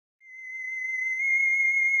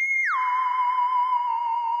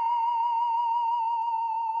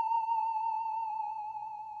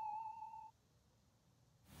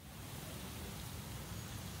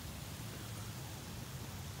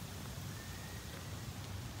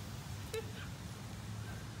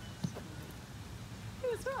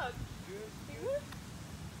What's wrong? Good.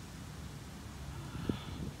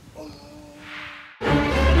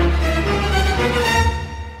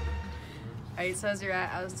 Alright, so as you're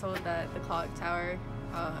at, I was told that the clock tower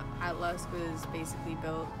at Lusk was basically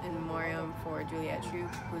built in memoriam for Juliet who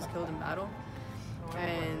was killed in battle.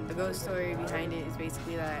 And the ghost story behind it is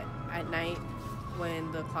basically that at night,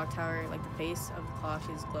 when the clock tower, like the face of the clock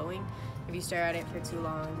is glowing, if you stare at it for too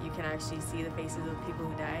long, you can actually see the faces of people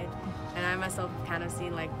who died. And I myself kind of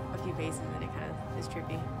seen like a few faces, and it kind of is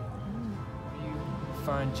trippy. You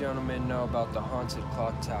fine gentlemen know about the haunted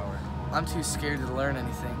clock tower. I'm too scared to learn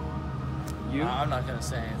anything. You? I'm not gonna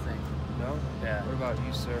say anything. No? Yeah. What about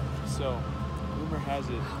you, sir? So, rumor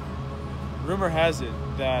has it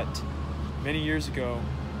that many years ago,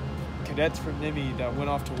 cadets from NMMI that went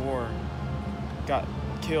off to war got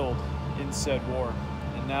killed in said war.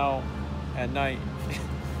 And now, at night,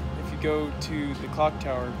 if you go to the clock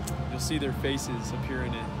tower, you'll see their faces appear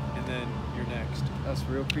in it, and then you're next. That's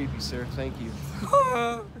real creepy, sir. Thank you.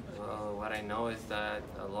 Well, what I know is that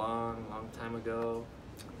a long time ago,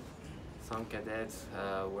 some cadets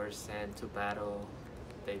were sent to battle.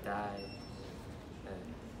 They died.